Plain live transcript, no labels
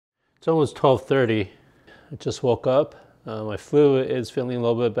It's almost 12:30. I just woke up. My flu is feeling a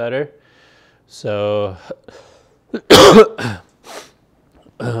little bit better. So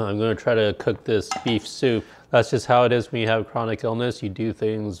I'm going to try to cook this beef soup. That's just how it is when you have chronic illness. You do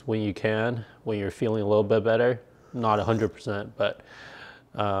things when you can, when you're feeling a little bit better. Not 100%, but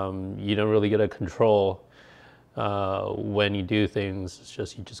you don't really get a control when you do things. It's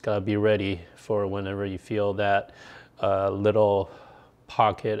just, you just gotta be ready for whenever you feel that little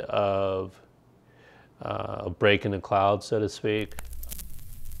pocket of a break in the cloud, so to speak.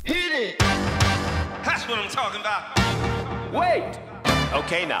 Hit it! That's what I'm talking about. Wait!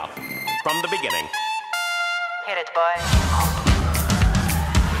 Okay, now, from the beginning. Hit it, boy.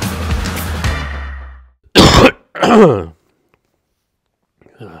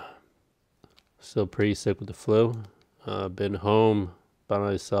 Still pretty sick with the flu. Been home by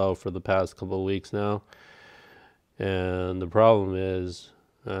myself for the past couple of weeks now. And the problem is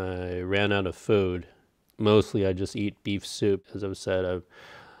I ran out of food. Mostly I just eat beef soup. As I've said, I'm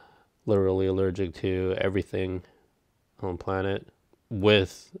literally allergic to everything on the planet.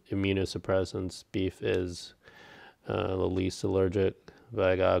 With immunosuppressants, beef is the least allergic, but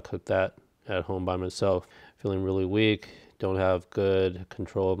I gotta cook that at home by myself. Feeling really weak, don't have good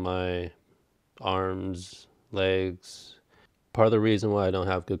control of my arms, legs. Part of the reason why I don't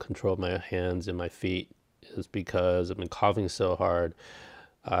have good control of my hands and my feet is because I've been coughing so hard.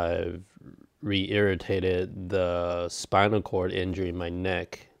 I've re-irritated the spinal cord injury in my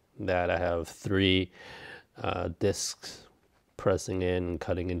neck that I have 3 discs pressing in and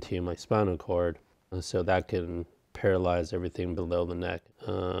cutting into my spinal cord. So that can paralyze everything below the neck.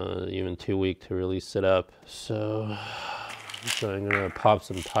 Even too weak to really sit up. So I'm gonna pop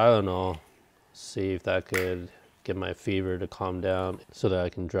some Tylenol, see if that could get my fever to calm down so that I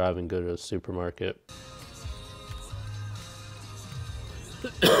can drive and go to the supermarket.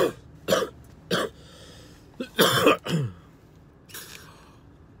 Kind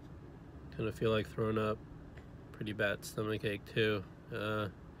of feel like throwing up. Pretty bad stomach ache too.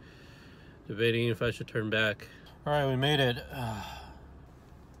 Debating if I should turn back. All right, we made it.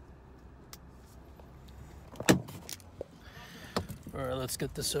 All right, let's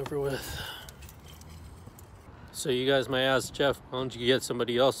get this over with. So you guys might ask, Jeff, why don't you get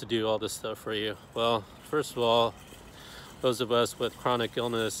somebody else to do all this stuff for you? Well, first of all, those of us with chronic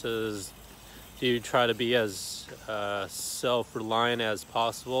illnesses do try to be as self-reliant as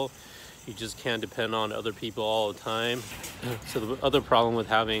possible. You just can't depend on other people all the time. So the other problem with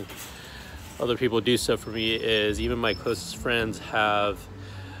having other people do stuff for me is even my closest friends have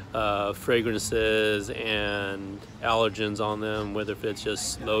fragrances and allergens on them, whether if it's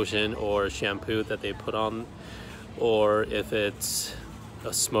just lotion or shampoo that they put on, or if it's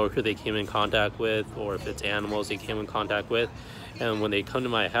a smoker they came in contact with, or if it's animals they came in contact with. And when they come to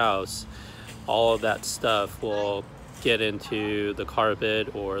my house, all of that stuff will get into the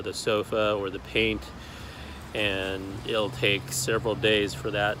carpet or the sofa or the paint, and it'll take several days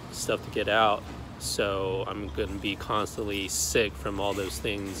for that stuff to get out. So I'm going to be constantly sick from all those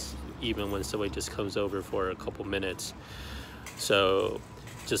things, even when somebody just comes over for a couple minutes. So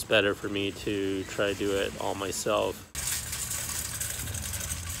just better for me to try to do it all myself.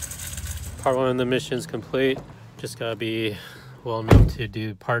 Part 1 of the mission is complete. Just gotta be well enough to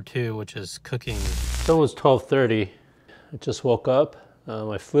do part 2, which is cooking. It's almost 12:30. I just woke up.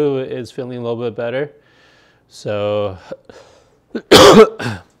 My flu is feeling a little bit better. So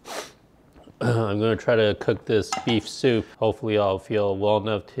I'm gonna try to cook this beef soup. Hopefully I'll feel well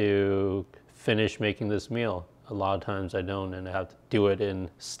enough to finish making this meal. A lot of times I don't, and I have to do it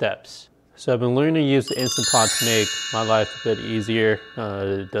in steps. So I've been learning to use the Instant Pot to make my life a bit easier.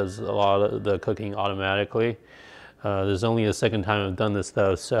 It does a lot of the cooking automatically. There's only the second time I've done this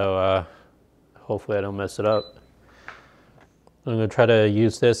though, so hopefully I don't mess it up. I'm gonna try to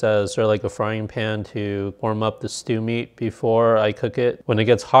use this as sort of like a frying pan to warm up the stew meat before I cook it. When it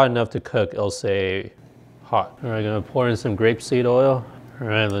gets hot enough to cook, it'll say hot. All right, I'm gonna pour in some grapeseed oil. All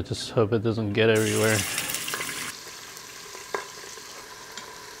right, let's just hope it doesn't get everywhere.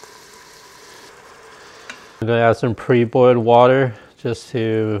 I'm gonna add some pre-boiled water just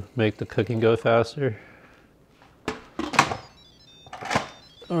to make the cooking go faster.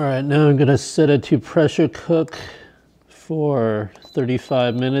 All right, now I'm gonna set it to pressure cook for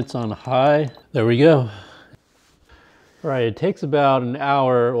 35 minutes on high. There we go. All right, it takes about an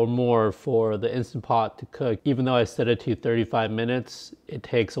hour or more for the Instant Pot to cook. Even though I set it to 35 minutes, it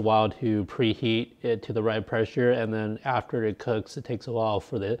takes a while to preheat it to the right pressure, and then after it cooks, it takes a while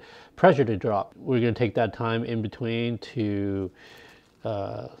for the pressure to drop. We're gonna take that time in between to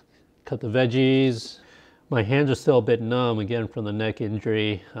cut the veggies. My hands are still a bit numb, again, from the neck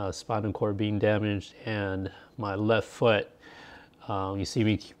injury, spinal cord being damaged, and my left foot. You see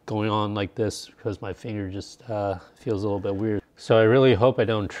me going on like this because my finger just feels a little bit weird. So I really hope I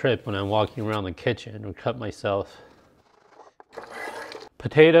don't trip when I'm walking around the kitchen or cut myself.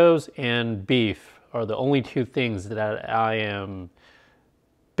 Potatoes and beef are the only two things that I am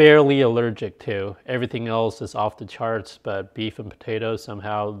barely allergic to. Everything else is off the charts, but beef and potatoes,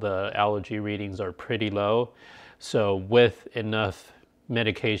 somehow the allergy readings are pretty low. So with enough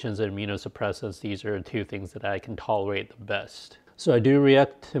medications and immunosuppressants, these are two things that I can tolerate the best. So I do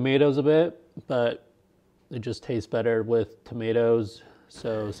react to tomatoes a bit, but it just tastes better with tomatoes.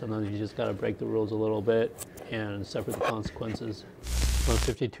 So sometimes you just gotta break the rules a little bit and suffer the consequences.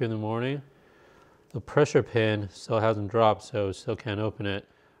 1:52 in the morning. The pressure pin still hasn't dropped, so still can't open it.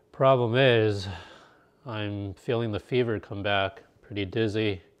 Problem is, I'm feeling the fever come back, pretty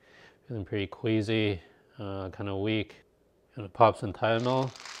dizzy, feeling pretty queasy, kind of weak. Gonna pop some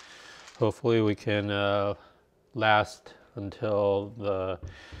Tylenol. Hopefully we can last until the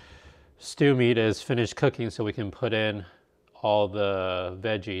stew meat is finished cooking so we can put in all the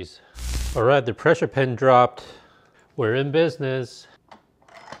veggies. All right, the pressure pin dropped. We're in business.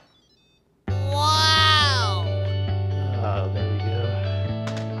 Wow! There we go.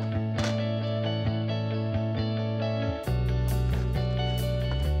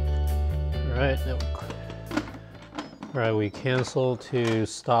 All right, we canceled to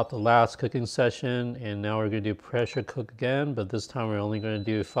stop the last cooking session, and now we're gonna do pressure cook again, but this time we're only gonna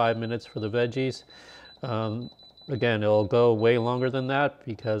do 5 minutes for the veggies. Again, it'll go way longer than that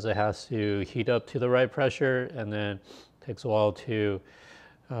because it has to heat up to the right pressure, and then it takes a while to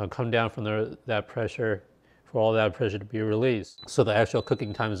come down from that pressure for all that pressure to be released. So the actual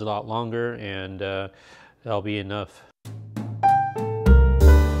cooking time is a lot longer, and that'll be enough.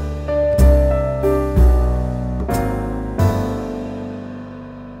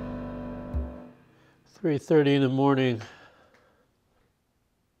 3:30 in the morning.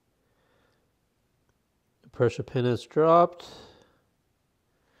 The pressure pin has dropped.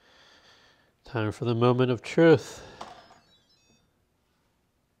 Time for the moment of truth.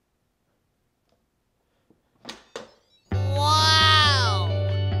 Wow!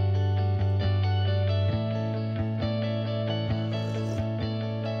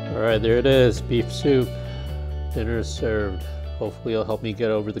 All right, there it is, beef soup. Dinner is served. Hopefully it'll help me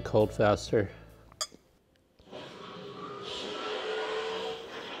get over the cold faster.